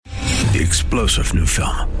The explosive new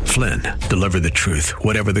film, Flynn, deliver the truth,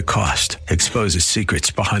 whatever the cost, exposes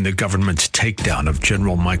secrets behind the government's takedown of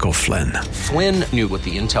General Michael Flynn. Flynn knew what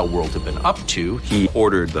the intel world had been up to. He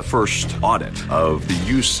ordered the first audit of the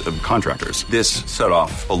use of contractors. This set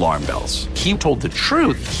off alarm bells. He told the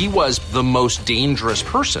truth. He was the most dangerous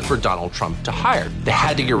person for Donald Trump to hire. They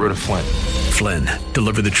had to get rid of Flynn. Flynn,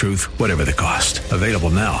 deliver the truth, whatever the cost. Available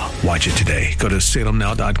now. Watch it today. Go to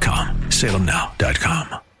salemnow.com.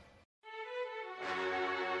 salemnow.com.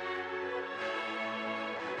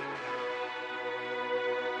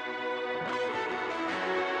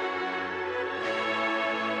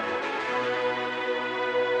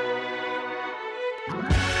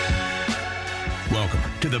 Welcome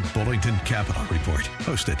to the Bullington Capital Report,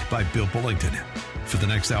 hosted by Bill Bullington. For the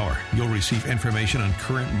next hour, you'll receive information on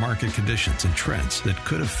current market conditions and trends that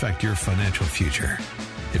could affect your financial future.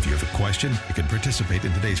 If you have a question, you can participate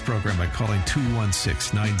in today's program by calling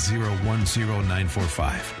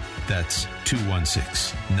 216-901-0945. That's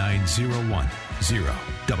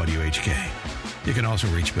 216-901-0WHK. You can also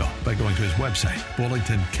reach Bill by going to his website,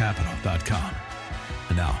 bullingtoncapital.com.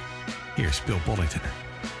 And now, here's Bill Bullington.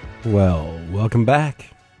 Well, welcome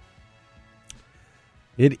back.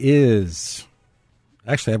 It is,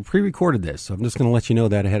 actually, I've pre-recorded this, so I'm just going to let you know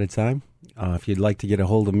that ahead of time. If you'd like to get a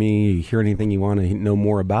hold of me, hear anything you want to know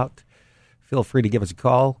more about, feel free to give us a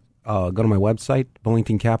call. Go to my website,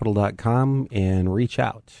 bullingtoncapital.com, and reach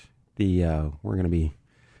out. We're going to be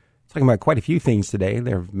talking about quite a few things today.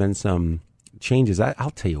 There have been some changes.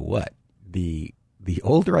 I'll tell you what, the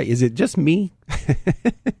older is it just me?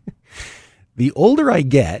 The older I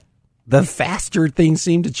get, the faster things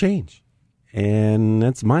seem to change. And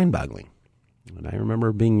that's mind-boggling. And I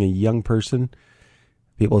remember being a young person,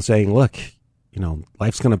 people saying, look,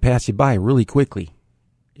 life's going to pass you by really quickly.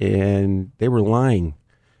 And they were lying.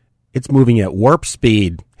 It's moving at warp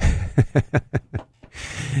speed.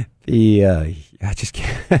 I just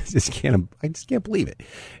can't believe it.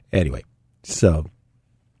 Anyway, so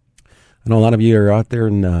I know a lot of you are out there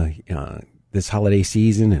in this holiday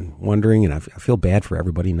season and wondering, and I feel bad for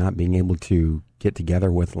everybody not being able to get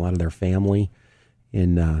together with a lot of their family.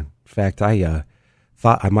 In fact, I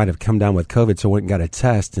thought I might have come down with COVID, so I went and got a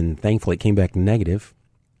test, and thankfully it came back negative.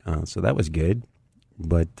 So that was good.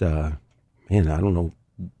 But, man, I don't know.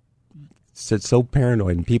 It's so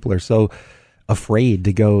paranoid, and people are so afraid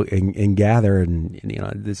to go and gather, and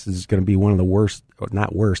this is going to be one of the worst, or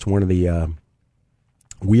not worst, one of the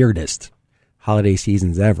weirdest holiday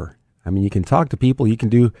seasons ever. I mean, you can talk to people, you can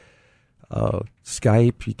do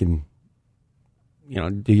Skype, you can,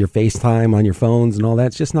 do your FaceTime on your phones and all that.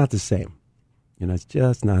 It's just not the same. It's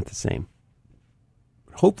just not the same.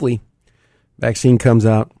 Hopefully, vaccine comes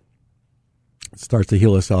out, it starts to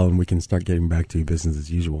heal us all, and we can start getting back to business as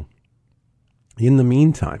usual. In the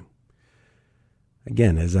meantime,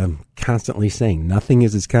 again, as I'm constantly saying, nothing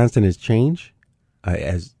is as constant as change.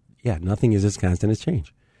 Nothing is as constant as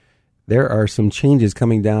change. There are some changes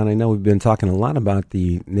coming down. I know we've been talking a lot about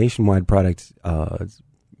the nationwide products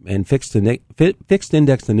and fixed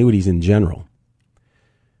indexed annuities in general.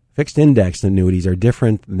 Fixed indexed annuities are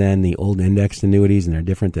different than the old indexed annuities, and they're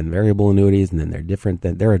different than variable annuities, and then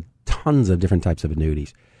there are tons of different types of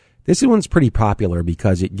annuities. This one's pretty popular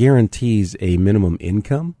because it guarantees a minimum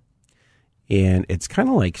income, and it's kind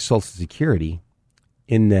of like Social Security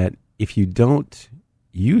in that if you don't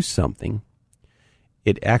use something,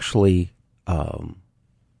 it actually, you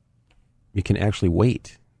can actually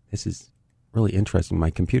wait. This is really interesting. My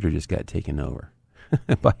computer just got taken over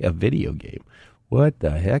by a video game. What the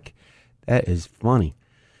heck? That is funny.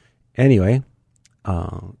 Anyway,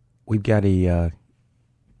 we've got I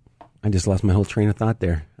just lost my whole train of thought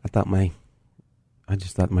there. I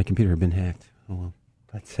just thought my computer had been hacked. Oh, well,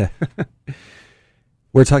 that's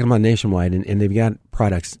we're talking about nationwide, and they've got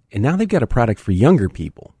products, and now they've got a product for younger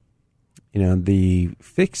people. The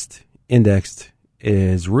fixed indexed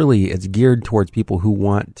is really, it's geared towards people who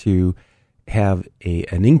want to have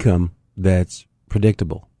an income that's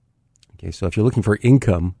predictable. Okay, so if you're looking for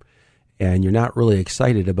income and you're not really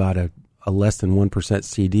excited about a less than 1%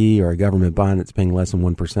 CD or a government bond that's paying less than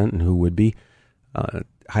 1%, and who would be,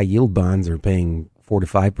 high yield bonds are paying 4 to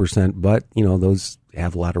 5%, but those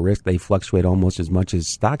have a lot of risk. They fluctuate almost as much as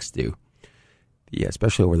stocks do. Yeah,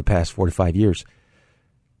 especially over the past 4 to 5 years.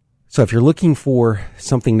 So if you're looking for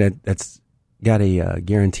something that's got a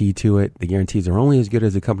guarantee to it, the guarantees are only as good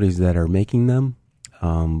as the companies that are making them.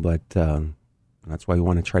 But that's why we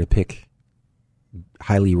want to try to pick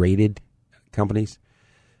highly rated companies,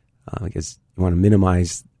 because you want to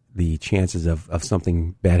minimize the chances of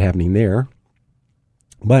something bad happening there.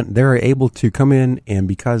 But they're able to come in, and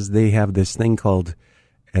because they have this thing called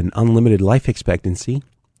an unlimited life expectancy,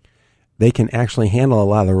 they can actually handle a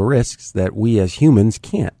lot of the risks that we as humans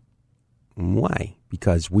can't. Why?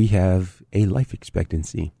 Because we have a life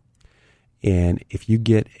expectancy. And if you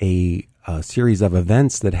get a series of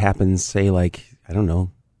events that happens, say like, I don't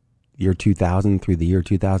know, year 2000 through the year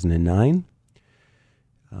 2009,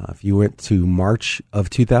 if you went to March of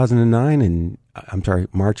 2009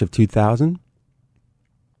 March of 2000,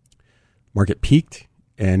 market peaked,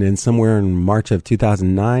 and then somewhere in March of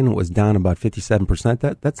 2009, it was down about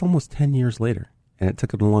 57%. That's almost 10 years later, and it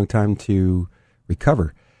took it a long time to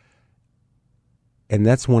recover. And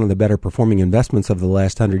that's one of the better performing investments of the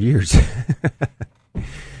last 100 years.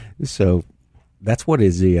 So that's what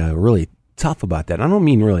is really tough about that. I don't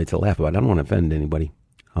mean really to laugh about it. I don't want to offend anybody.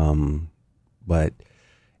 But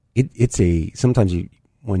it's sometimes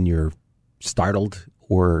when you're startled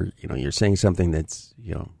or, you're saying something that's,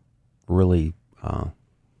 really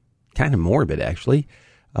kind of morbid, actually.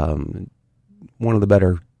 One of the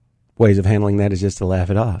better ways of handling that is just to laugh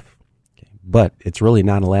it off. Okay. But it's really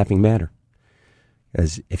not a laughing matter.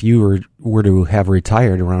 As if you were to have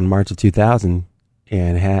retired around March of 2000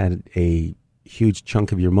 and had a huge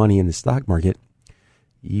chunk of your money in the stock market,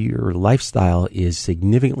 your lifestyle is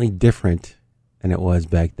significantly different than it was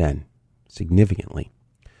back then. Significantly.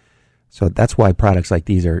 So that's why products like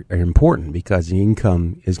these are important, because the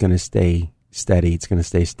income is going to stay steady. It's going to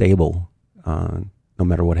stay stable no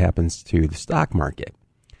matter what happens to the stock market.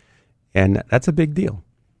 And that's a big deal.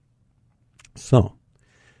 So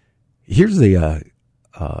here's the...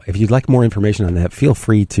 if you'd like more information on that, feel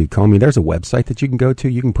free to call me. There's a website that you can go to.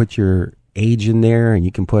 You can put your age in there, and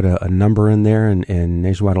you can put a number in there, and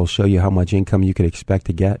Nationwide will show you how much income you could expect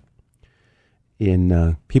to get.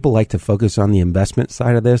 People like to focus on the investment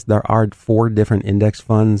side of this. There are 4 different index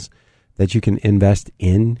funds that you can invest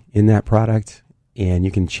in that product, and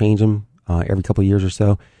you can change them every couple of years or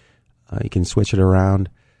so. You can switch it around.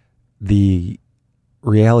 The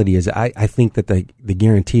reality is I think that the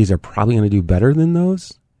guarantees are probably going to do better than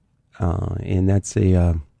those. And that's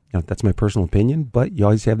that's my personal opinion, but you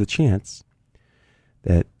always have the chance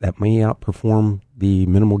that may outperform the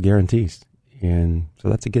minimal guarantees. And so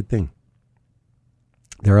that's a good thing.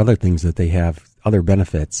 There are other things that they have, other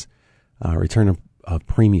benefits, return of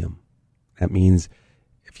premium. That means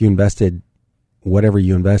if you invested whatever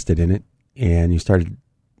you invested in it and you started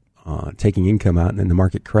taking income out and then the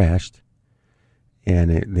market crashed,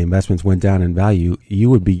 and the investments went down in value,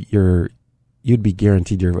 you'd be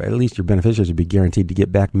guaranteed, at least your beneficiaries would be guaranteed to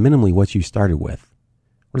get back minimally what you started with.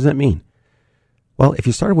 What does that mean? Well, if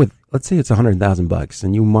you started with, let's say it's $100,000,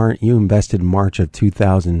 and you invested March of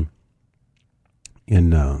 2000 in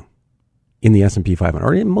the S&P 500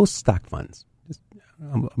 or in most stock funds, just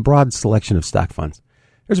a broad selection of stock funds,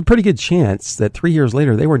 there's a pretty good chance that 3 years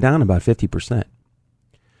later they were down about 50%.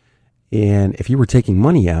 And if you were taking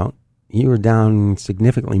money out, you were down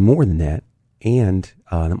significantly more than that, and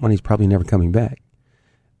that money's probably never coming back.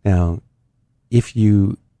 Now, if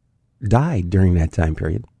you died during that time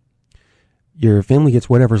period, your family gets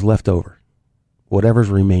whatever's left over, whatever's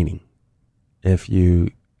remaining. If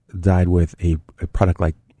you died with a product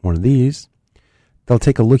like one of these, they'll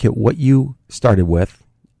take a look at what you started with,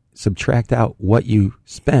 subtract out what you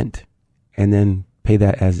spent, and then pay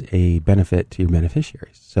that as a benefit to your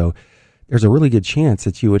beneficiaries. So there's a really good chance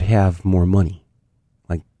that you would have more money,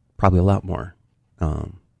 like probably a lot more,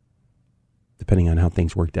 depending on how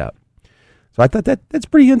things worked out. So I thought that's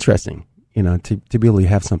pretty interesting, to be able to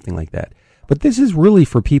have something like that. But this is really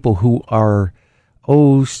for people who are,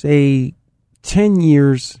 say 10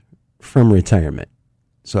 years from retirement.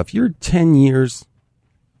 So if you're 10 years,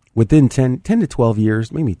 within 10 to 12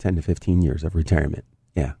 years, maybe 10 to 15 years of retirement.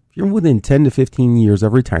 Yeah. If you're within 10 to 15 years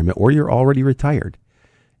of retirement, or you're already retired,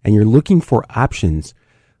 and you're looking for options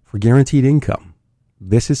for guaranteed income,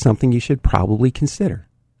 this is something you should probably consider.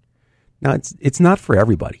 Now, it's not for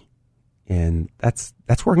everybody. And that's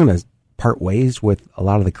where I'm going to part ways with a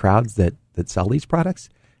lot of the crowds that sell these products.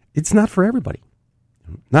 It's not for everybody.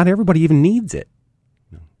 Not everybody even needs it.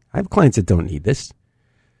 I have clients that don't need this.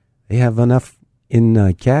 They have enough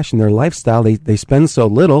in cash in their lifestyle. They spend so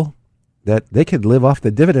little that they could live off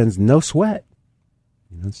the dividends, no sweat.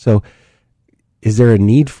 So is there a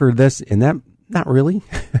need for this? And that, not really.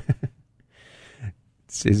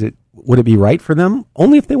 Would it be right for them?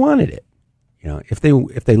 Only if they wanted it. If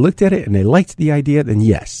they looked at it and they liked the idea, then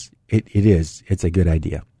yes, it is. It's a good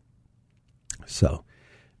idea. So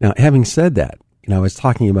now, having said that, I was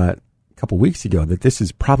talking about a couple weeks ago that this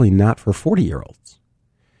is probably not for 40-year-olds.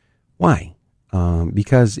 Why?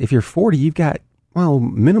 Because if you're 40, you've got,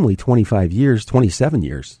 minimally 27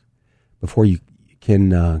 years before you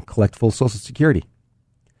can collect full Social Security.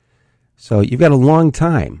 So you've got a long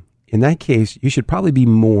time. In that case, you should probably be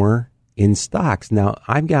more in stocks. Now,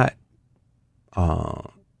 I've got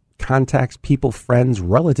contacts, people, friends,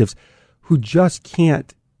 relatives who just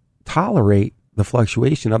can't tolerate the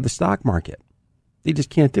fluctuation of the stock market. They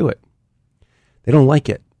just can't do it. They don't like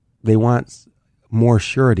it. They want more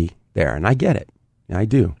surety there, and I get it. I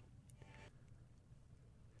do.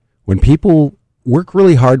 When people work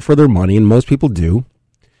really hard for their money, and most people do,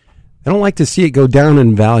 they don't like to see it go down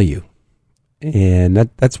in value. And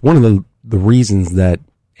that's one of the reasons that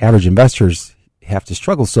average investors have to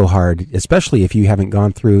struggle so hard, especially if you haven't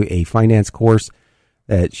gone through a finance course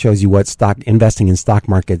that shows you what investing in stock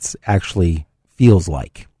markets actually feels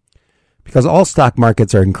like. Because all stock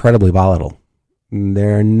markets are incredibly volatile.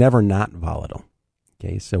 They're never not volatile.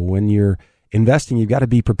 Okay, so when you're investing, you've got to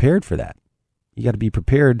be prepared for that. You got to be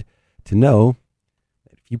prepared to know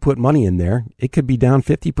that if you put money in there, it could be down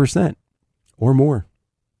 50% or more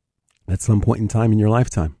at some point in time in your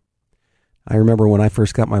lifetime. I remember when I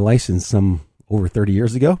first got my license some over 30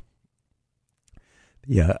 years ago.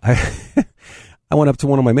 Yeah, I went up to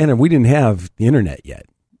one of my managers. We didn't have the internet yet.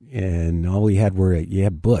 And all we had you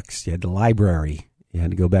had books, you had the library. You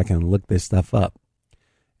had to go back and look this stuff up.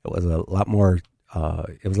 It was a lot more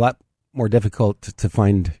difficult to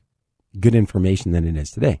find good information than it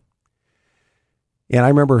is today. And I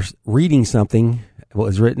remember reading something that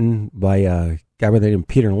was written by a guy by the name of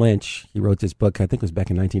Peter Lynch. He wrote this book, I think it was back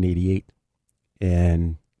in 1988.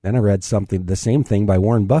 And then I read the same thing by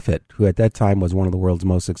Warren Buffett, who at that time was one of the world's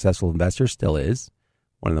most successful investors, still is,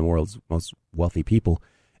 one of the world's most wealthy people.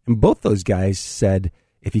 And both those guys said,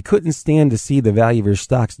 if you couldn't stand to see the value of your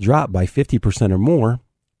stocks drop by 50% or more,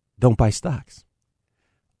 don't buy stocks.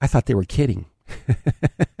 I thought they were kidding.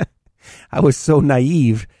 I was so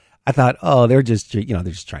naive. I thought, oh, they're just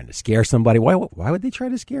trying to scare somebody. Why would they try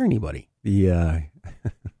to scare anybody?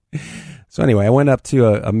 So anyway, I went up to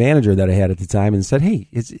a manager that I had at the time and said, hey,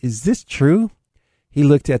 is this true? He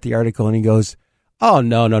looked at the article and he goes, oh,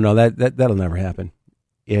 no, that'll never happen.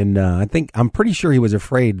 And I'm pretty sure he was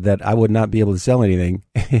afraid that I would not be able to sell anything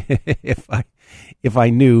if I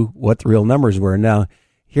knew what the real numbers were. Now,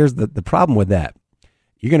 here's the problem with that.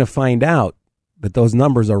 You're going to find out that those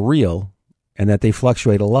numbers are real and that they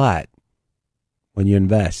fluctuate a lot when you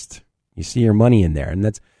invest. You see your money in there. And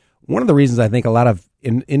that's one of the reasons I think a lot of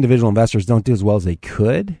individual investors don't do as well as they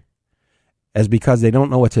could, is because they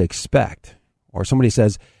don't know what to expect. Or somebody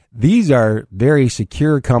says, these are very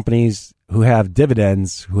secure companies who have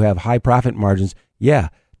dividends, who have high profit margins. Yeah,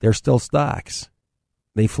 they're still stocks.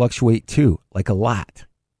 They fluctuate too, like a lot.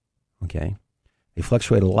 Okay? They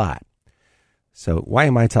fluctuate a lot. So why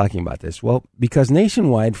am I talking about this? Well, because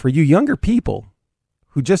nationwide, for you younger people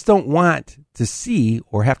who just don't want to see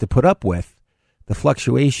or have to put up with the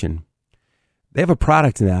fluctuation, they have a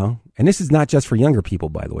product now, and this is not just for younger people,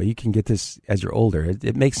 by the way. You can get this as you're older.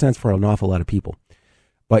 It makes sense for an awful lot of people.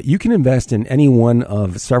 But you can invest in any one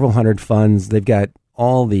of several hundred funds. They've got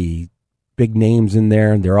all the big names in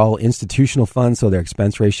there. They're all institutional funds, so their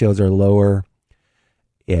expense ratios are lower.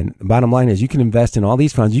 And the bottom line is you can invest in all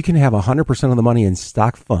these funds. You can have 100% of the money in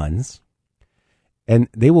stock funds, and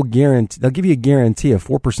they'll give you a guarantee of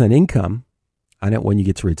 4% income on it when you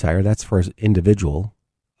get to retire. That's for an individual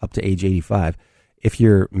up to age 85. If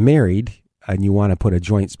you're married and you want to put a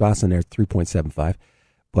joint spouse in there, 3.75.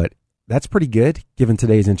 But that's pretty good given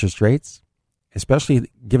today's interest rates, especially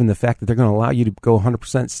given the fact that they're going to allow you to go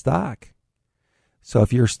 100% stock. So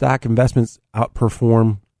if your stock investments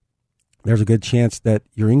outperform, there's a good chance that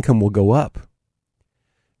your income will go up.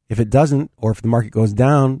 If it doesn't, or if the market goes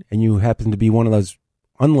down and you happen to be one of those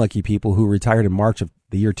unlucky people who retired in March of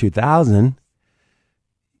the year 2000,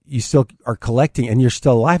 you still are collecting and you're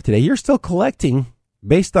still alive today. You're still collecting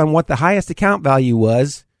based on what the highest account value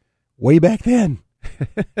was way back then.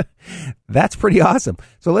 That's pretty awesome.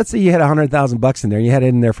 So let's say you had $100,000 in there. You had it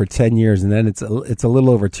in there for 10 years, and then it's a little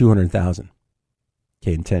over 200,000.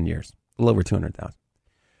 Okay, in 10 years, a little over 200,000.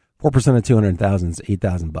 4% of 200,000 is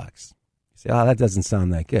 $8,000. You say, oh, that doesn't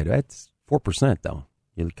sound that good. That's 4% though.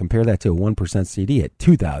 You compare that to a 1% CD at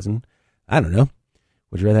 2,000. I don't know.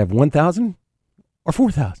 Would you rather have 1,000 or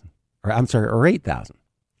 4,000? Or 8,000?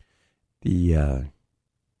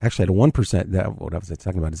 Actually at a 1%, what I was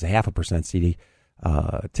talking about is a 0.5% CD.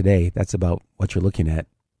 Today, that's about what you're looking at.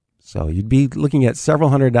 So you'd be looking at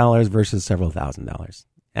several $100s versus several $1,000s.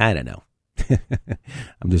 I don't know.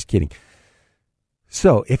 I'm just kidding.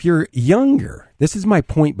 So if you're younger, this is my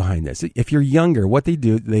point behind this. If you're younger, what they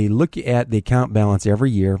do, they look at the account balance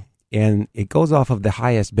every year, and it goes off of the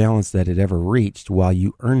highest balance that it ever reached while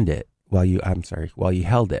you earned it, while you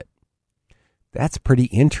held it. That's pretty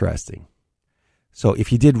interesting. So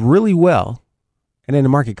if you did really well and then the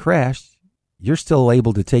market crashed, you're still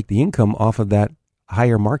able to take the income off of that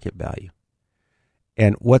higher market value.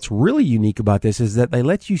 And what's really unique about this is that they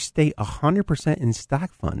let you stay 100% in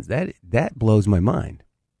stock funds. That blows my mind.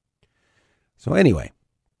 So anyway,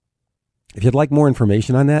 if you'd like more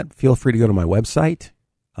information on that, feel free to go to my website.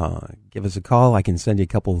 Give us a call. I can send you a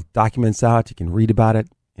couple documents out. You can read about it.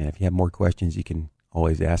 And if you have more questions, you can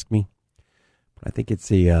always ask me. But I think it's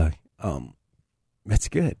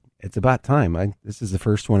good. It's about time. This is the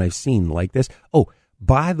first one I've seen like this. Oh,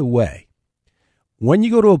 by the way, when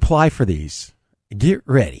you go to apply for these, get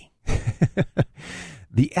ready.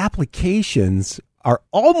 The applications are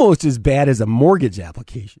almost as bad as a mortgage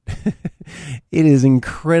application. It is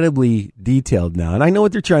incredibly detailed now. And I know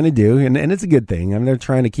what they're trying to do, and it's a good thing. I mean, they're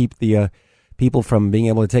trying to keep the people from being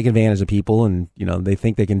able to take advantage of people, and, they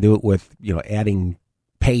think they can do it with, adding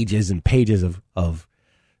pages and pages of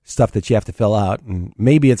stuff that you have to fill out. And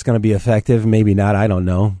maybe it's going to be effective, maybe not, I don't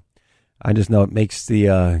know. I just know it makes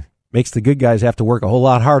the good guys have to work a whole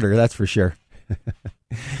lot harder, that's for sure.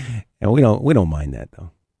 And we don't mind that,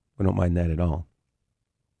 though. We don't mind that at all.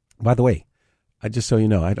 By the way, just so you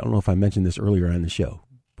know, I don't know if I mentioned this earlier on the show,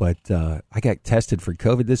 but I got tested for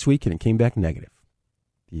COVID this week and it came back negative.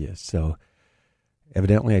 Yeah, so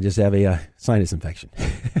evidently I just have a sinus infection.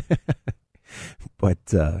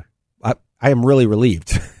 But I am really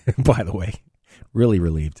relieved, by the way, really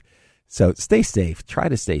relieved. So stay safe. Try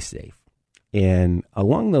to stay safe. And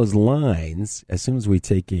along those lines, as soon as we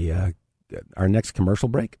take our next commercial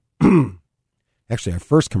break, actually our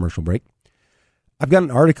first commercial break, I've got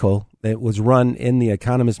an article that was run in The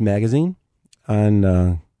Economist magazine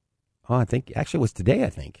on, I think, actually it was today, I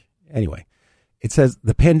think. Anyway, it says,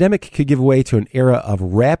 the pandemic could give way to an era of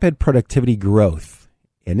rapid productivity growth.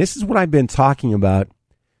 And this is what I've been talking about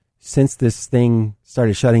since this thing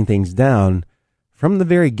started shutting things down from the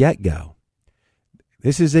very get-go.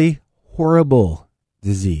 This is a horrible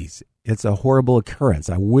disease. It's a horrible occurrence.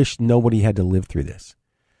 I wish nobody had to live through this.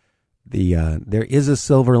 There is a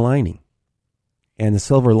silver lining. And the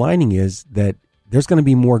silver lining is that there's going to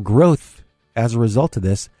be more growth as a result of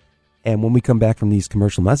this. And when we come back from these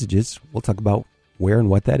commercial messages, we'll talk about where and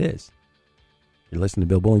what that is. You're listening to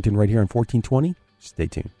Bill Bullington right here on 1420. Stay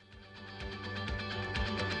tuned.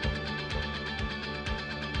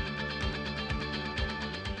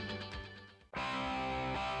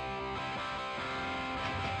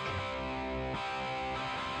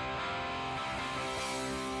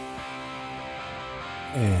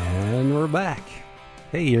 And we're back.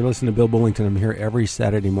 Hey, you're listening to Bill Bullington. I'm here every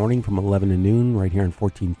Saturday morning from 11 to noon right here on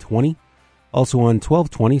 1420. Also on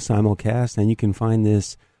 1220 simulcast, and you can find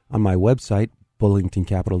this on my website,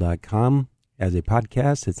 bullingtoncapital.com, as a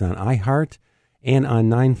podcast. It's on iHeart and on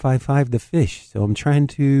 955 The Fish. So I'm trying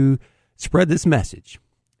to spread this message.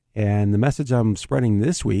 And the message I'm spreading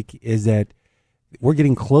this week is that we're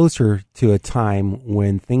getting closer to a time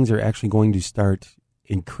when things are actually going to start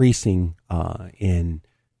increasing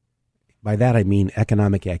by that I mean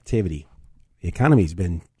economic activity. The economy's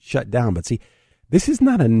been shut down, but see, this is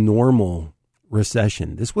not a normal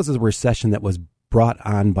recession. This was a recession that was brought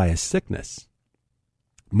on by a sickness.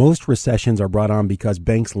 Most recessions are brought on because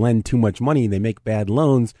banks lend too much money, they make bad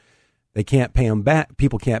loans, they can't pay them back,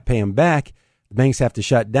 people can't pay them back, the banks have to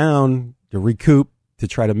shut down to recoup, to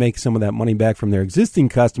try to make some of that money back from their existing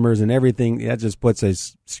customers, and everything that just puts a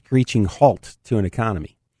screeching halt to an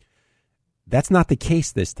economy. That's not the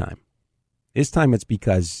case this time. This time it's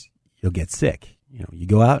because you'll get sick. You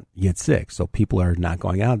go out, you get sick. So people are not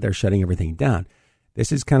going out. They're shutting everything down.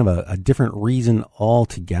 This is kind of a different reason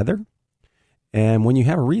altogether. And when you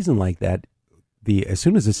have a reason like that, as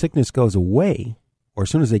soon as the sickness goes away, or as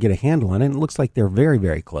soon as they get a handle on it, and it looks like they're very,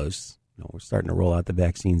 very close. We're starting to roll out the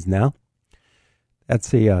vaccines now. That's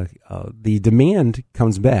the demand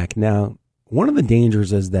comes back. Now, one of the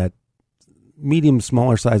dangers is that medium,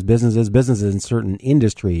 smaller size businesses in certain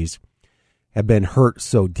industries have been hurt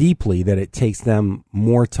so deeply that it takes them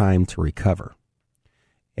more time to recover.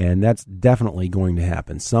 And that's definitely going to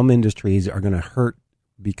happen. Some industries are going to hurt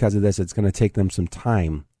because of this. It's going to take them some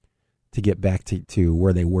time to get back to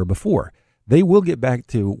where they were before. They will get back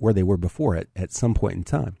to where they were before at some point in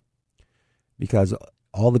time. Because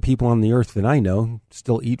all the people on the earth that I know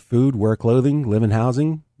still eat food, wear clothing, live in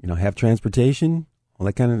housing, have transportation, all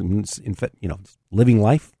that kind of, living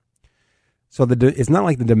life. So it's not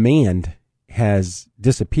like the demand has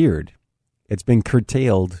disappeared. It's been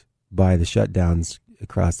curtailed by the shutdowns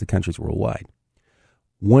across the countries worldwide.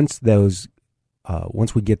 Once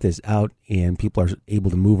we get this out and people are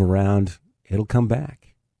able to move around, it'll come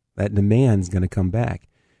back. That demand's going to come back.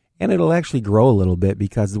 And it'll actually grow a little bit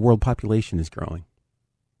because the world population is growing.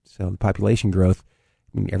 So the population growth,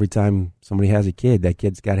 I mean, every time somebody has a kid, that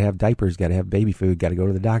kid's got to have diapers, got to have baby food, got to go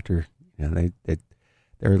to the doctor. You know,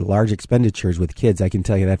 there are large expenditures with kids. I can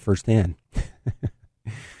tell you that firsthand.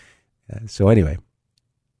 So anyway,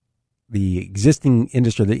 the existing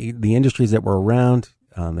industry, the industries that were around,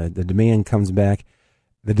 the demand comes back.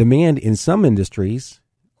 The demand in some industries,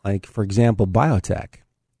 like, for example, biotech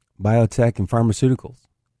and pharmaceuticals,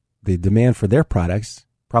 the demand for their products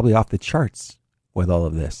probably off the charts with all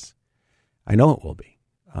of this. I know it will be.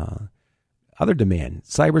 Other demand,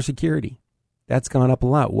 cybersecurity, that's gone up a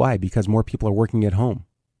lot. Why? Because more people are working at home.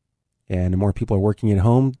 And the more people are working at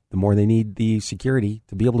home, the more they need the security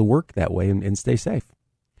to be able to work that way and stay safe.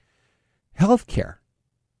 Healthcare.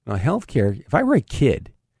 Now, healthcare, if I were a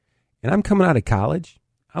kid and I'm coming out of college,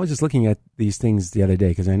 I was just looking at these things the other day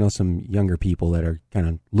because I know some younger people that are kind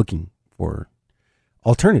of looking for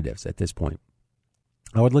alternatives at this point.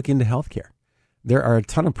 I would look into healthcare. There are a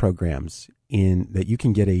ton of programs that you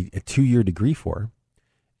can get a 2-year degree for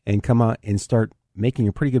and come out and start making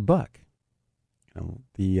a pretty good buck. You know,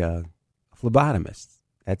 the phlebotomist,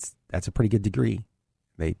 that's a pretty good degree.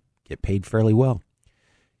 They get paid fairly well.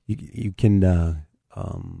 You can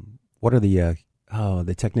what are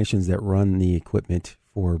the technicians that run the equipment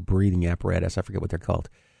for breathing apparatus? I forget what they're called.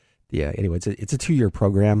 Yeah, anyway, it's a 2-year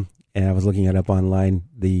program, and I was looking it up online.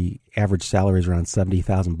 The average salary is around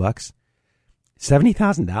 $70,000.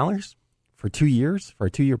 $70,000 for 2 years for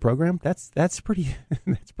a 2-year program? That's pretty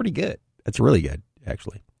that's pretty good. That's really good,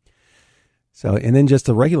 actually. So, and then just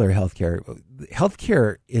the regular healthcare.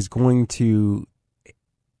 Healthcare is going to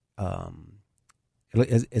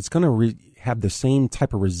it's going to have the same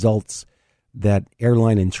type of results that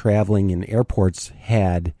airline and traveling and airports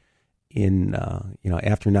had in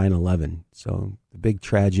after 9/11. So the big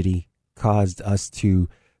tragedy caused us to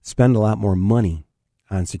spend a lot more money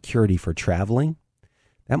on security for traveling.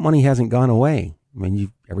 That money hasn't gone away. I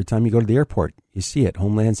mean, every time you go to the airport, you see it.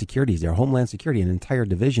 Homeland Security is there. Homeland Security, an entire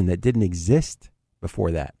division that didn't exist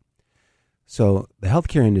before that. So the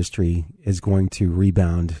healthcare industry is going to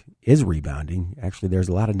is rebounding. Actually, there's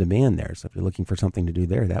a lot of demand there. So if you're looking for something to do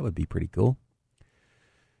there, that would be pretty cool.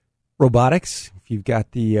 Robotics, if you've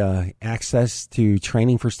got the access to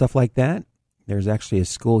training for stuff like that, there's actually a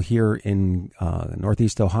school here in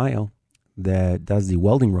Northeast Ohio that does the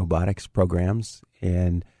welding robotics programs,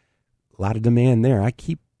 and a lot of demand there. I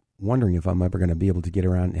keep wondering if I'm ever going to be able to get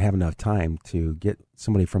around and have enough time to get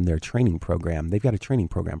somebody from their training program. They've got a training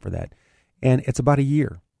program for that, and it's about a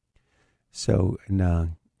year. So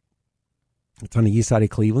it's on the east side of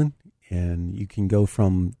Cleveland, and you can go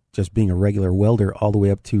from just being a regular welder all the way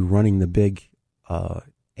up to running the big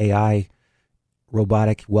AI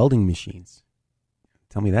robotic welding machines.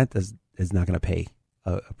 Tell me that is not going to pay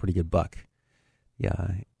a pretty good buck.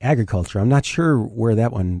 Yeah, agriculture. I'm not sure where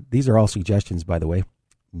that one. These are all suggestions, by the way.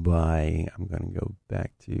 I'm going to go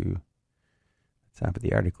back to the top of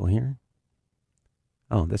the article here.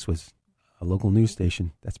 Oh, this was a local news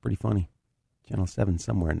station. That's pretty funny. Channel 7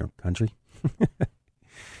 somewhere in the country.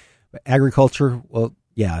 But agriculture, well,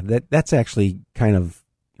 yeah, that's actually kind of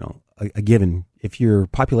a given. If your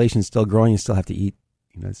population is still growing, you still have to eat.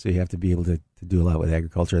 So you have to be able to do a lot with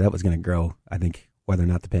agriculture. That was going to grow, I think, whether or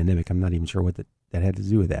not the pandemic. I'm not even sure what that had to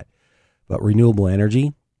do with that. But renewable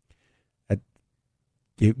energy,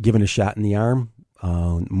 given a shot in the arm,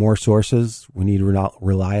 more sources. We need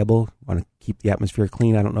reliable. Want to keep the atmosphere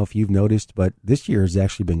clean. I don't know if you've noticed, but this year has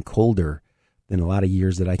actually been colder than a lot of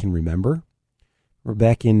years that I can remember. We're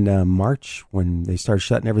back in March when they started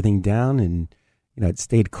shutting everything down, and it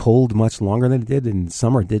stayed cold much longer than it did. And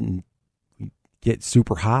summer didn't get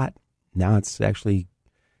super hot. Now it's actually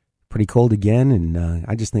pretty cold again, and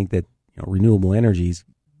I just think that renewable energy's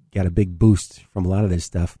got a big boost from a lot of this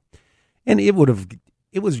stuff. And it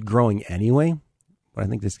was growing anyway, but I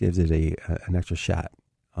think this gives it an extra shot.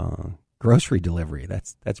 Grocery delivery,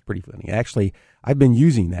 that's pretty funny. Actually, I've been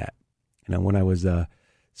using that. When I was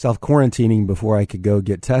self-quarantining before I could go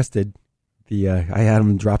get tested, I had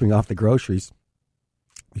them dropping off the groceries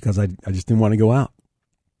because I just didn't want to go out.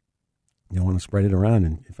 I want to spread it around,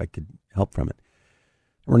 and if I could help from it.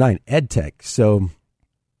 Number 9, EdTech. So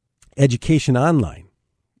education online.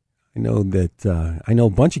 I know a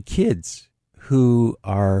bunch of kids who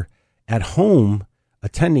are at home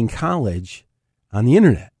attending college on the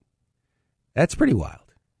internet. That's pretty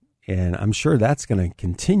wild. And I'm sure that's going to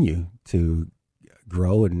continue to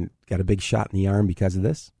grow and got a big shot in the arm because of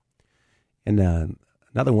this. And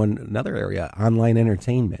another area, online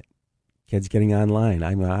entertainment. Kids getting online.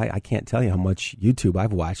 I can't tell you how much YouTube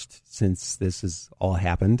I've watched since this has all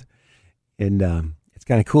happened. And it's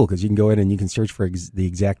kind of cool because you can go in and you can search for the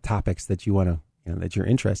exact topics that you want to, that you're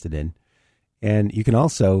interested in. And you can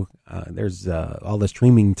also, there's all the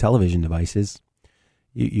streaming television devices.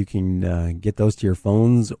 You can get those to your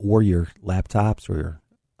phones or your laptops or your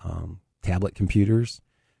tablet computers.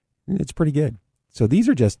 It's pretty good. So these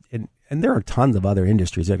are just, and there are tons of other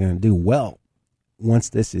industries that are going to do well once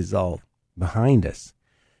this is all behind us.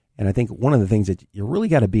 And I think one of the things that you really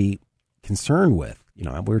got to be concerned with, we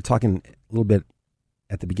were talking a little bit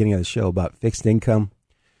at the beginning of the show about fixed income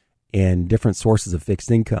and different sources of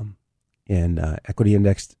fixed income. And equity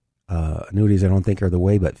indexed annuities I don't think are the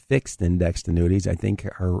way, but fixed indexed annuities I think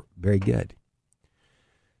are very good.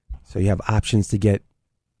 So you have options to get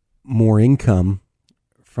more income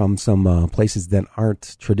from some places that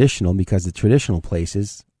aren't traditional, because the traditional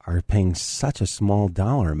places are paying such a small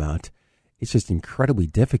dollar amount. It's just incredibly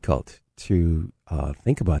difficult to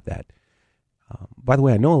think about that. By the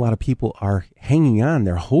way, I know a lot of people are hanging on.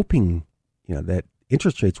 They're hoping, that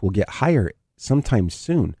interest rates will get higher sometime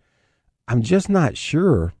soon. I'm just not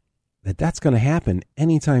sure that that's going to happen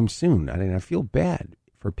anytime soon. I mean, I feel bad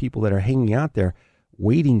for people that are hanging out there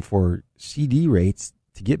waiting for CD rates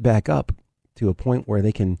to get back up to a point where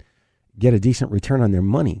they can get a decent return on their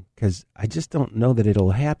money, because I just don't know that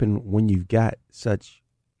it'll happen when you've got such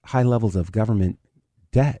high levels of government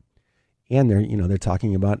debt. And they're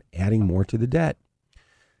talking about adding more to the debt.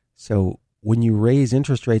 So when you raise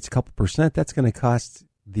interest rates a couple percent, that's going to cost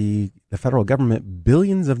the federal government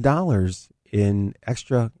billions of dollars in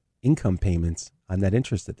extra income payments on that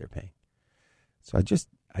interest that they're paying. So I just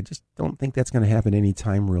don't think that's going to happen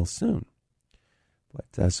anytime real soon.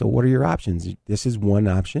 But so what are your options? This is one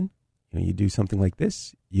option. You do something like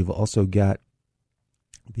this. You've also got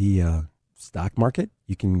the stock market.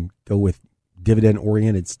 You can go with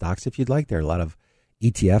dividend-oriented stocks if you'd like. There are a lot of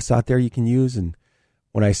ETFs out there you can use. And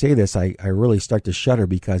when I say this, I really start to shudder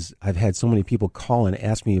because I've had so many people call and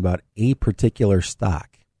ask me about a particular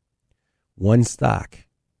stock. One stock.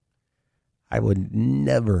 I would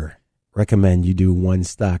never recommend you do one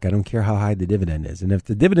stock. I don't care how high the dividend is. And if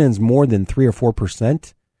the dividend's more than 3 or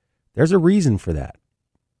 4%, there's a reason for that.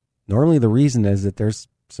 Normally the reason is that there's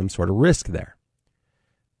some sort of risk there.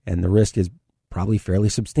 And the risk is probably fairly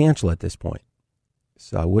substantial at this point.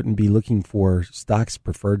 So I wouldn't be looking for stocks,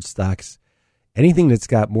 preferred stocks, anything that's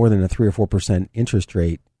got more than a 3 or 4% interest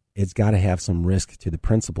rate. It's got to have some risk to the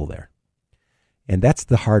principal there. And that's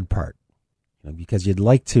the hard part, because you'd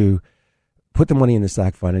like to put the money in the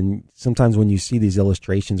stock fund. And sometimes when you see these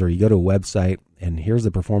illustrations or you go to a website and here's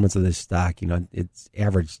the performance of this stock, it's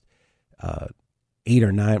averaged 8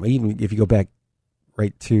 or 9. Even if you go back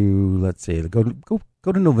right to, let's say, go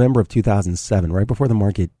to November of 2007, right before the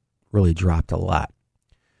market really dropped a lot.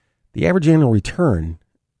 The average annual return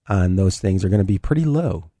on those things are going to be pretty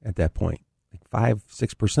low at that point, like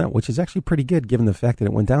 5-6%, which is actually pretty good given the fact that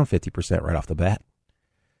it went down 50% right off the bat.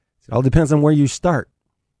 So it all depends on where you start.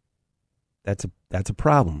 That's a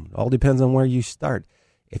problem. It all depends on where you start.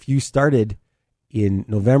 If you started in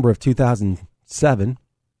November of 2007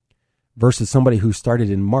 versus somebody who started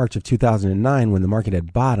in March of 2009 when the market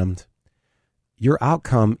had bottomed, your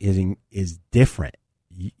outcome is different.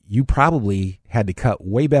 You probably had to cut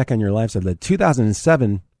way back on your lifestyle. The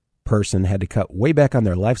 2007 person had to cut way back on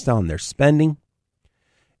their lifestyle and their spending.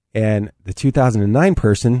 And the 2009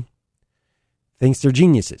 person thinks they're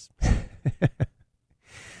geniuses.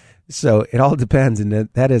 So it all depends, and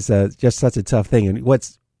that is just such a tough thing. And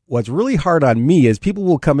what's really hard on me is people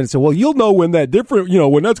will come in and say, well, you'll know when that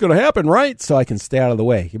when that's going to happen, right? So I can stay out of the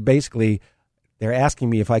way. Basically, they're asking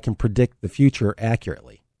me if I can predict the future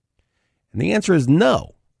accurately. And the answer is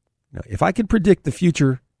no. Now, if I could predict the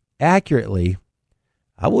future accurately,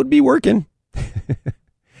 I would be working.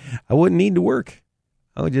 I wouldn't need to work.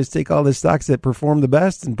 I would just take all the stocks that perform the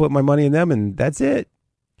best and put my money in them, and that's it.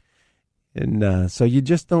 And so you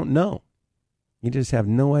just don't know. You just have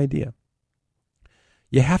no idea.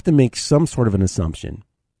 You have to make some sort of an assumption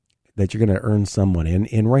that you're going to earn some money.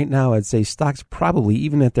 And right now, I'd say stocks probably,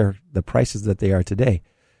 even at the prices that they are today,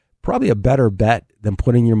 probably a better bet than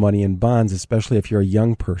putting your money in bonds, especially if you're a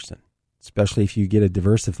young person, especially if you get a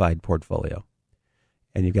diversified portfolio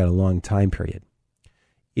and you've got a long time period.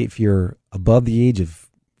 If you're above the age of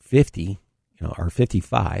 50, or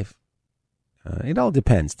 55, it all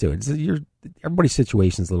depends too. Everybody's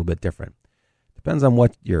situation is a little bit different. Depends on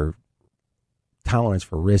what your tolerance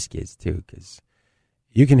for risk is too, because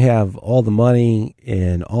you can have all the money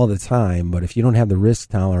and all the time, but if you don't have the risk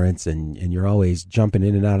tolerance and you're always jumping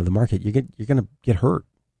in and out of the market, you're going to get hurt.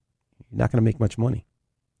 You're not going to make much money.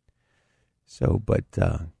 So, but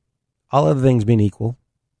all other things being equal,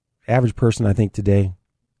 average person, I think today,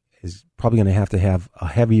 is probably going to have a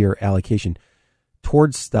heavier allocation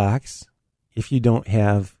towards stocks if you don't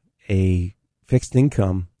have a fixed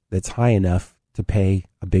income that's high enough to pay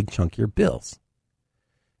a big chunk of your bills.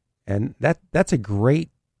 And that's a great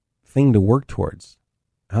thing to work towards.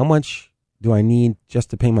 How much do I need just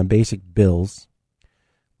to pay my basic bills?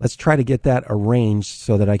 Let's try to get that arranged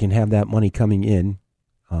so that I can have that money coming in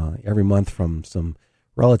every month from some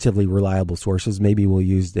relatively reliable sources. Maybe we'll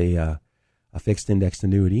use a fixed indexed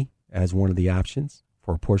annuity as one of the options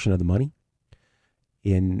for a portion of the money.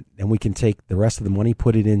 And we can take the rest of the money,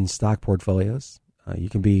 put it in stock portfolios. You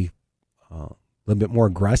can be a little bit more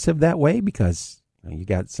aggressive that way because you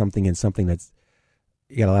got something in something that's,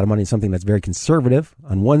 you got a lot of money in something that's very conservative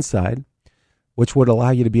on one side, which would allow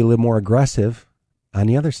you to be a little more aggressive on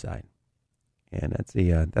the other side. And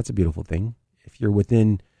that's a beautiful thing. If you're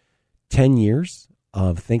within 10 years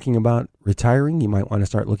of thinking about retiring, you might want to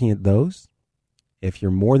start looking at those. If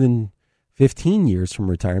you're more than 15 years from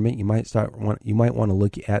retirement, you might want to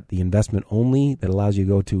look at the investment only that allows you to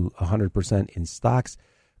go to 100% in stocks,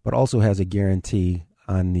 but also has a guarantee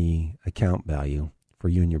on the account value for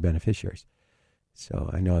you and your beneficiaries. So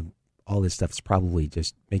I know all this stuff is probably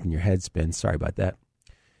just making your head spin. Sorry about that.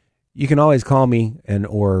 You can always call me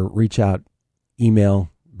or reach out, email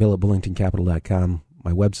bill@bullingtoncapital.com.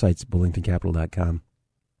 My website's bullingtoncapital.com.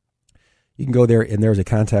 You can go there, and there's a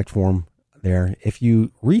contact form there. If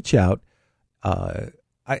you reach out,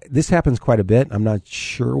 this happens quite a bit. I'm not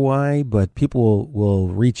sure why, but people will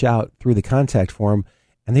reach out through the contact form,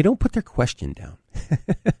 and they don't put their question down.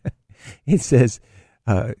 It says,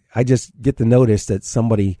 I just get the notice that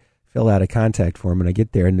somebody filled out a contact form, and I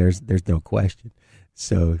get there, and there's no question.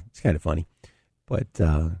 So it's kind of funny. But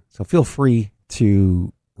so feel free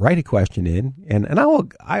to write a question in, and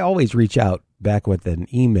I always reach out back with an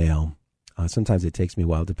email. Sometimes it takes me a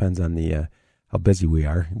while. It depends on the how busy we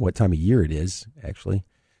are, what time of year it is, actually.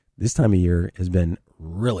 This time of year has been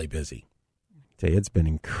really busy. I tell you, it's been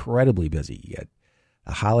incredibly busy. You got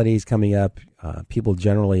the holidays coming up. People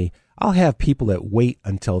generally, I'll have people that wait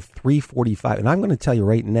until 3:45, and I'm going to tell you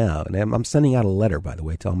right now, and I'm sending out a letter, by the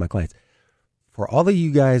way, to all my clients. For all of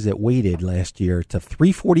you guys that waited last year to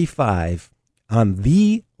 3:45 on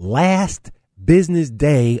the last business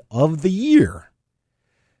day of the year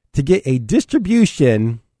to get a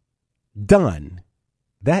distribution done,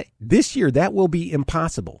 that this year that will be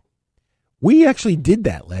impossible. We actually did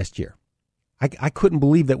that last year. I couldn't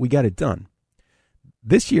believe that we got it done.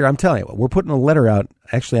 This year, I'm telling you, we're putting a letter out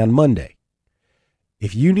actually on Monday.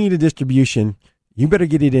 If you need a distribution, you better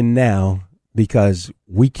get it in now because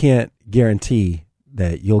we can't guarantee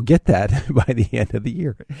that you'll get that by the end of the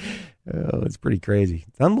year. Oh, it's pretty crazy.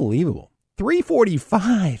 It's unbelievable.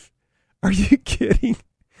 3:45. Are you kidding?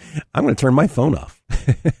 I'm going to turn my phone off.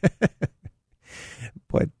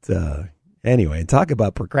 But anyway, talk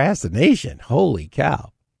about procrastination. Holy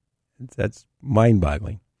cow. That's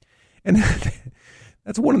mind-boggling. And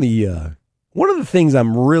that's one of the things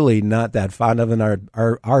I'm really not that fond of in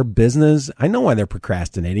our business. I know why they're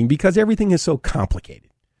procrastinating, because everything is so complicated.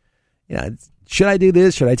 You know, should I do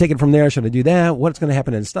this? Should I take it from there? Should I do that? What's going to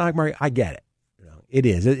happen in the stock market? I get it. You know, it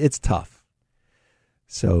is. It's tough.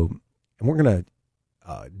 So, and we're going to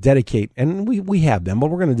dedicate, and we have been, but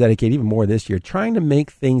we're going to dedicate even more this year, trying to make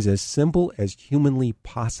things as simple as humanly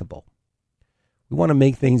possible. We want to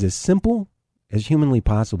make things as simple as humanly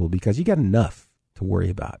possible because you got enough to worry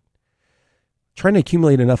about. Trying to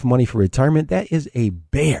accumulate enough money for retirement, that is a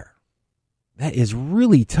bear. That is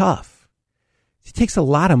really tough. It takes a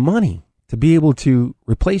lot of money to be able to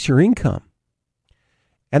replace your income.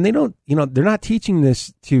 And they don't, they're not teaching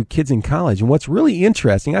this to kids in college. And what's really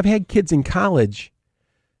interesting, I've had kids in college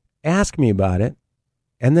ask me about it.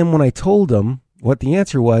 And then when I told them what the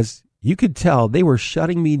answer was, you could tell they were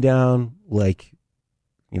shutting me down like,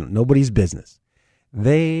 nobody's business.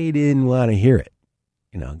 They didn't want to hear it.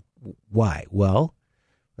 Why? Well,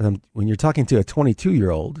 when you're talking to a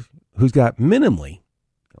 22-year-old who's got minimally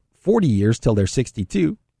 40 years till they're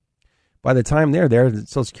 62, by the time they're there, the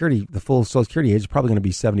full Social Security age is probably going to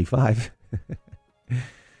be 75.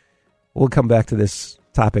 We'll come back to this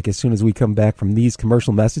topic as soon as we come back from these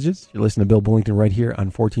commercial messages. You're listening to Bill Bullington right here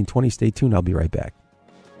on 1420. Stay tuned. I'll be right back.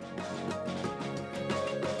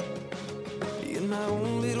 In my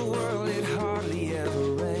own little world, it hardly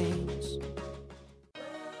ever rains.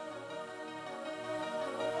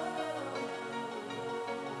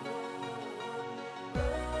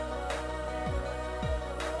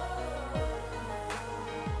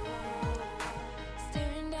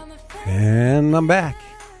 And I'm back.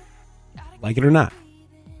 Like it or not.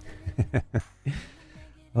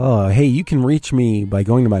 Oh, hey, you can reach me by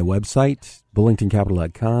going to my website,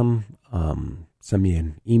 bullingtoncapital.com. Send me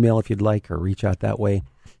an email if you'd like, or reach out that way.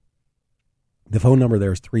 The phone number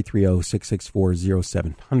there is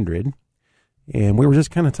 330-664-0700. And we were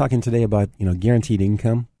just kind of talking today about, guaranteed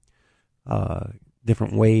income,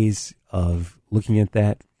 different ways of looking at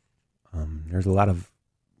that. There's a lot of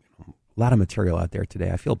material out there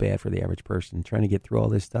today. I feel bad for the average person trying to get through all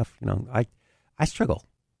this stuff. I struggle.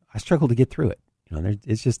 I struggle to get through it.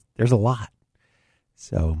 There's a lot.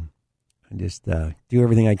 So I just do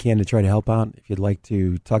everything I can to try to help out. If you'd like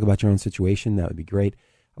to talk about your own situation, that would be great.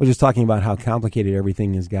 I was just talking about how complicated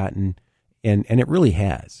everything has gotten, and it really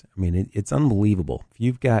has. I mean, it's unbelievable. If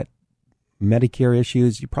you've got Medicare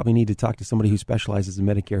issues, you probably need to talk to somebody who specializes in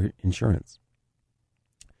Medicare insurance.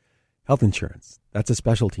 Health insurance, that's a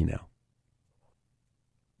specialty now.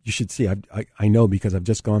 You should see, I know because I've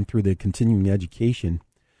just gone through the continuing education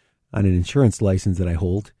on an insurance license that I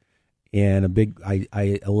hold, and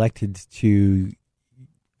I elected to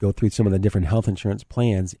go through some of the different health insurance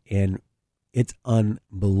plans, and it's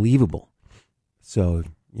unbelievable. So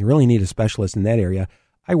you really need a specialist in that area.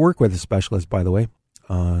 I work with a specialist, by the way,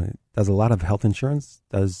 does a lot of health insurance,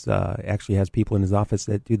 actually has people in his office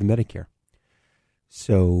that do the Medicare.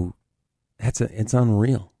 So it's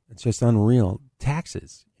unreal. It's just unreal.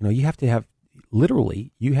 Taxes, you have to have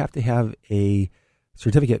a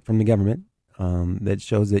certificate from the government that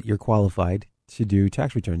shows that you're qualified to do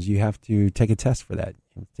tax returns. You have to take a test for that.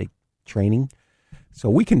 You have to take training. So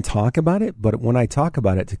we can talk about it, but when I talk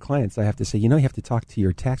about it to clients, I have to say, you have to talk to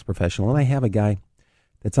your tax professional. And I have a guy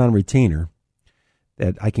that's on retainer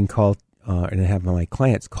that I can call and have my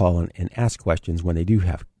clients call and ask questions when they do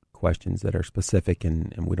have questions that are specific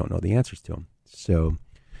and we don't know the answers to them. So,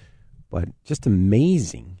 but just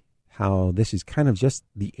amazing how this is kind of just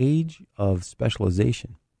the age of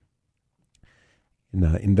specialization. And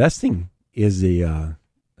investing is there's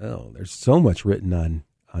so much written on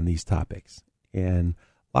these topics. And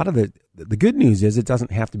a lot of the good news is it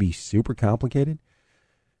doesn't have to be super complicated.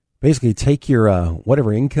 Basically, take your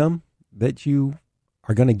whatever income that you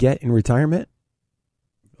are going to get in retirement,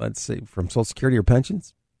 let's say from Social Security or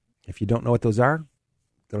pensions. If you don't know what those are,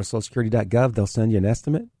 go to socialsecurity.gov. They'll send you an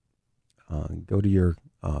estimate. Go to your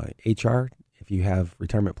HR. If you have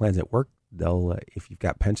retirement plans at work, if you've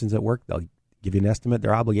got pensions at work, they'll give you an estimate.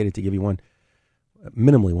 They're obligated to give you one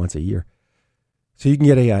minimally once a year. So you can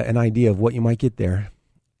get an idea of what you might get there.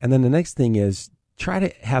 And then the next thing is try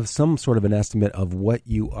to have some sort of an estimate of what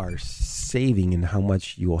you are saving and how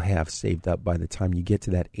much you will have saved up by the time you get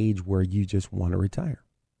to that age where you just want to retire.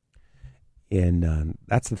 And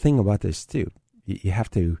that's the thing about this too. You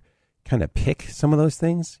have to kind of pick some of those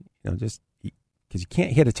things, just because you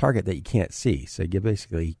can't hit a target that you can't see. So you got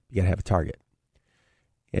to have a target.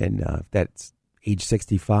 And if that's age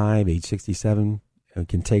 65, age 67, you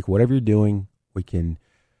can take whatever you're doing. We can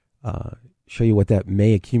show you what that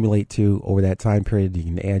may accumulate to over that time period. You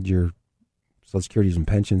can add your Social Securities and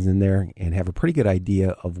pensions in there and have a pretty good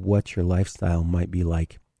idea of what your lifestyle might be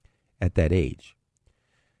like at that age.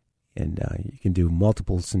 And you can do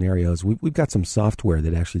multiple scenarios. We've got some software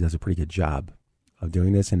that actually does a pretty good job of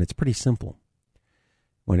doing this, and it's pretty simple.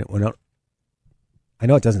 I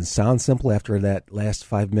know it doesn't sound simple after that last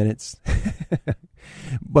 5 minutes,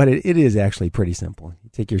 but it is actually pretty simple. You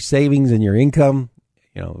take your savings and your income,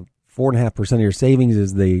 4.5% of your savings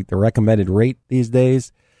is the recommended rate these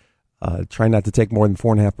days. Try not to take more than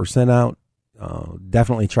 4.5% out.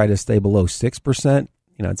 Definitely try to stay below 6%.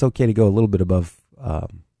 It's okay to go a little bit above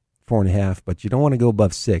 4.5%, but you don't want to go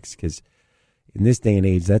above 6% because in this day and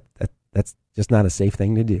age, that's just not a safe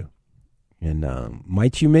thing to do. And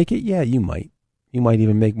might you make it? Yeah, you might. You might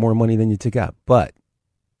even make more money than you took out. But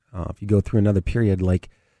if you go through another period like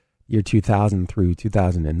year 2000 through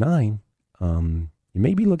 2009, you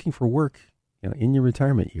may be looking for work in your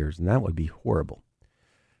retirement years, and that would be horrible.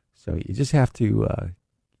 So you just have to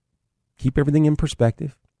keep everything in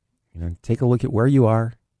perspective. Take a look at where you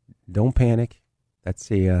are. Don't panic. That's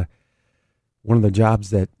one of the jobs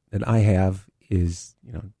that I have is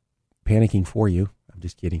panicking for you. I'm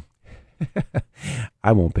just kidding.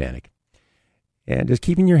 I won't panic. And just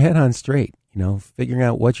keeping your head on straight, figuring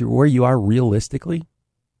out where you are realistically.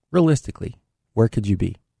 Realistically, where could you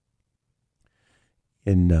be?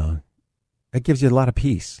 And that gives you a lot of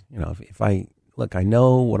peace. If I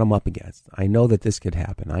know what I'm up against. I know that this could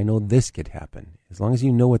happen. I know this could happen. As long as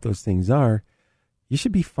you know what those things are, you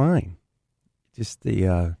should be fine. Just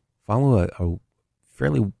follow a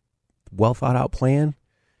fairly well thought out plan.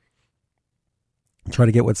 Try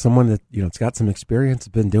to get with someone that it's got some experience,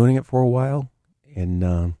 has been doing it for a while,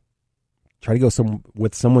 and try to go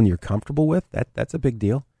with someone you're comfortable with. That's a big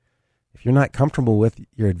deal. If you're not comfortable with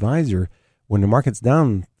your advisor, when the market's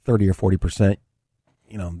down 30 or 40%,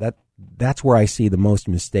 that's where I see the most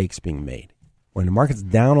mistakes being made. When the market's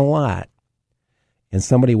down a lot and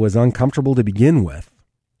somebody was uncomfortable to begin with,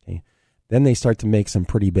 okay, then they start to make some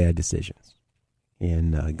pretty bad decisions.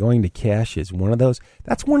 And going to cash is one of those.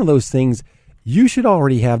 That's one of those things you should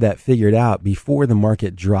already have that figured out before the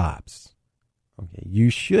market drops. Okay, you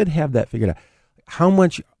should have that figured out. How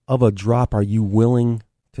much of a drop are you willing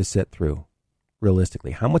to sit through,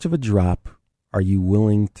 realistically? How much of a drop are you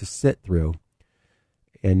willing to sit through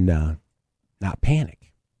and not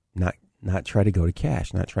panic, not try to go to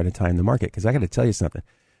cash, not try to time the market? Because I got to tell you something.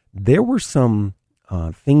 There were some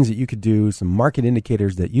things that you could do, some market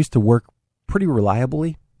indicators that used to work pretty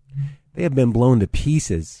reliably. They have been blown to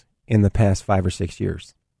pieces in the past 5 or 6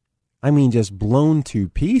 years. I mean, just blown to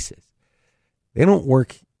pieces. They don't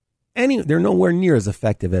work they're nowhere near as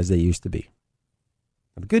effective as they used to be.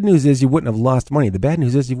 The good news is you wouldn't have lost money. The bad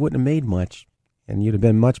news is you wouldn't have made much, and you'd have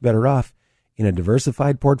been much better off in a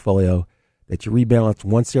diversified portfolio that you rebalance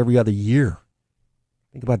once every other year.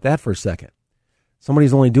 Think about that for a second.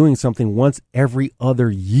 Somebody's only doing something once every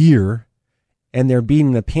other year, and they're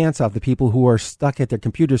beating the pants off the people who are stuck at their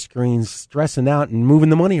computer screens, stressing out and moving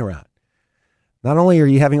the money around. Not only are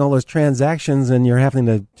you having all those transactions and you're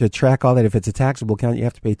having to track all that, if it's a taxable account, you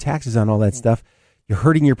have to pay taxes on all that stuff. You're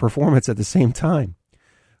hurting your performance at the same time.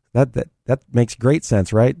 That makes great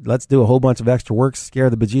sense, right? Let's do a whole bunch of extra work, scare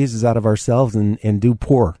the bejesus out of ourselves, and do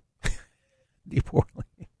poor. Do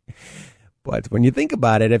poorly. But when you think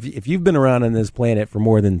about it, if you've been around on this planet for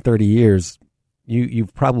more than 30 years,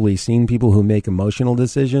 you've probably seen people who make emotional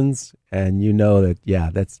decisions, and you know that, yeah,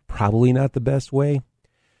 that's probably not the best way.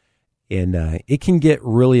 And it can get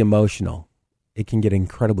really emotional. It can get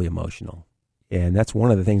incredibly emotional. And that's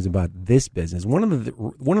one of the things about this business. One of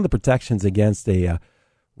the protections against a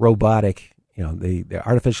robotic, the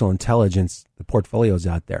artificial intelligence, the portfolios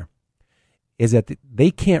out there, is that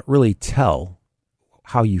they can't really tell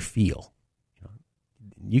how you feel.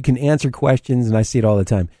 You can answer questions, and I see it all the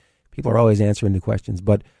time. People are always answering the questions,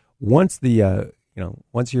 but once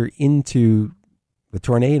once you're into the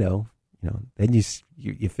tornado, then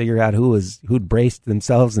you figure out who'd braced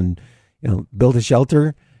themselves and built a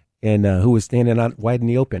shelter, and who was standing out wide in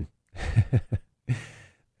the open.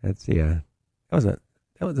 That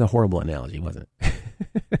was a horrible analogy, wasn't it?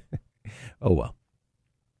 Oh well,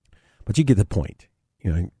 but you get the point.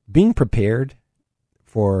 Being prepared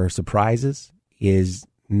for surprises is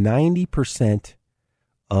 90%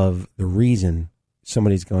 of the reason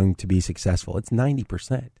somebody's going to be successful. It's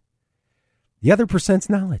 90%. The other percent's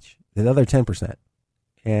knowledge. The other 10%.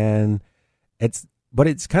 And it's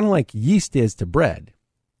kind of like yeast is to bread.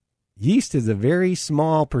 Yeast is a very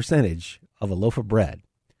small percentage of a loaf of bread,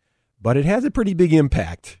 but it has a pretty big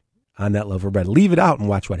impact on that loaf of bread. Leave it out and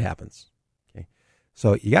watch what happens. Okay.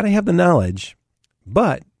 So you got to have the knowledge,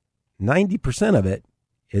 but 90% of it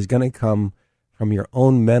is going to come from your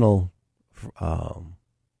own mental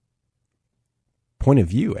point of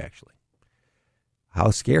view, actually. How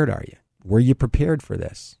scared are you? Were you prepared for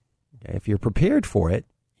this? Okay. If you're prepared for it,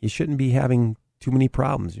 you shouldn't be having too many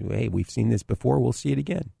problems. Hey, we've seen this before. We'll see it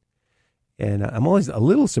again. And I'm always a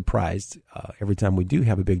little surprised every time we do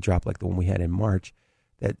have a big drop like the one we had in March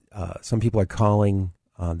that some people are calling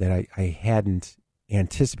that I hadn't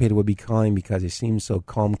anticipated would be calling because it seems so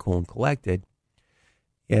calm, cool, and collected.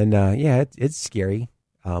 And it's scary.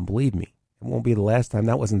 Believe me, it won't be the last time.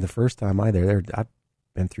 That wasn't the first time either. I've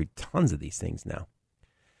been through tons of these things now.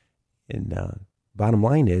 And bottom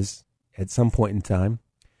line is, at some point in time,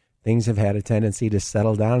 things have had a tendency to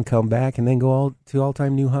settle down, come back, and then go to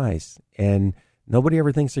all-time new highs. And nobody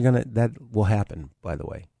ever thinks that will happen, by the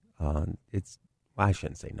way. I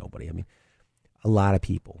shouldn't say nobody. I mean, a lot of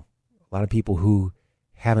people who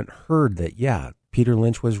haven't heard that, yeah, Peter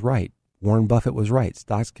Lynch was right. Warren Buffett was right.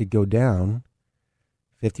 Stocks could go down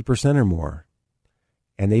 50% or more.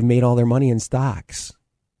 And they've made all their money in stocks.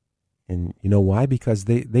 And you know why? Because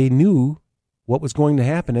they knew what was going to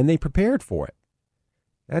happen and they prepared for it.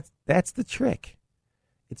 That's the trick.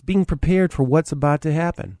 It's being prepared for what's about to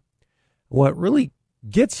happen. What really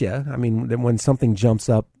gets you, I mean, when something jumps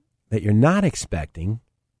up that you're not expecting,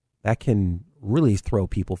 that can really throw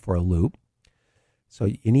people for a loop. So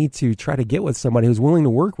you need to try to get with somebody who's willing to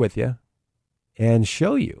work with you and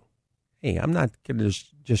show you, hey, I'm not going to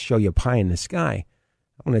just show you pie in the sky.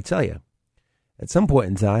 I'm going to tell you, at some point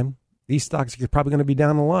in time, these stocks are probably going to be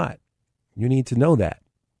down a lot. You need to know that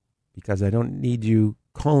because I don't need you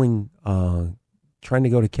calling, trying to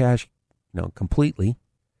go to cash, completely.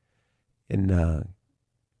 And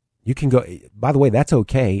you can go, by the way, that's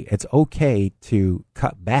okay. It's okay to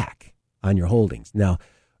cut back on your holdings. Now,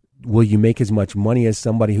 will you make as much money as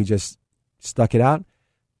somebody who just stuck it out?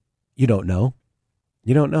 You don't know.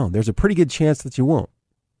 You don't know. There's a pretty good chance that you won't.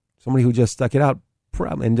 Somebody who just stuck it out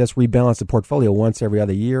and just rebalanced the portfolio once every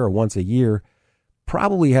other year or once a year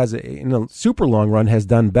probably has, in a super long run, has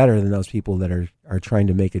done better than those people that are trying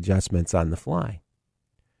to make adjustments on the fly.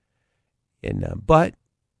 But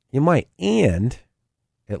you might, and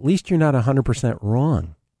at least you're not 100%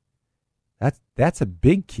 wrong. That's a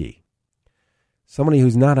big key. Somebody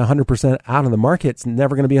who's not 100% out of the market's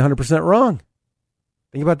never going to be 100% wrong.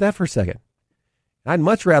 Think about that for a second. I'd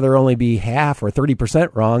much rather only be half or 30%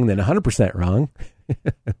 wrong than 100% wrong.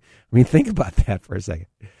 I mean, think about that for a second.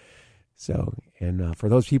 So, and for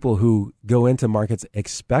those people who go into markets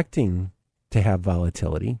expecting to have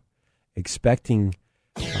volatility, expecting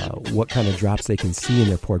what kind of drops they can see in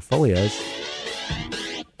their portfolios,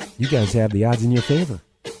 you guys have the odds in your favor.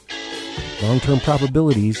 Long-term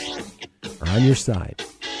probabilities are on your side.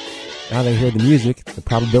 Now that I hear the music, the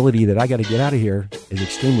probability that I got to get out of here is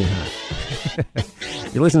extremely high.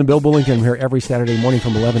 You're listening to Bill Bullington. I'm here every Saturday morning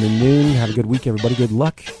from 11 to noon. Have a good week, everybody. Good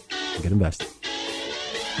luck and good investing.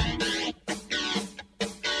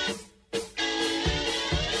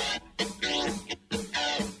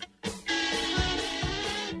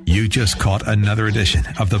 You just caught another edition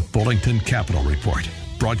of the Bullington Capital Report,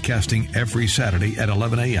 broadcasting every Saturday at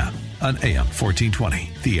 11 a.m. on AM 1420.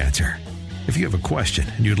 The Answer. If you have a question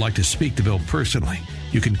and you'd like to speak to Bill personally,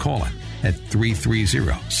 you can call him at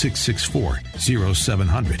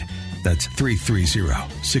 330-664-0700. That's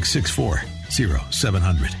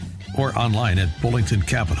 330-664-0700. Or online at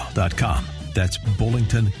bullingtoncapital.com. That's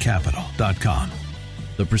bullingtoncapital.com.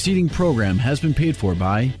 The preceding program has been paid for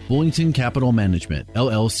by Bullington Capital Management,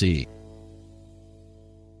 LLC.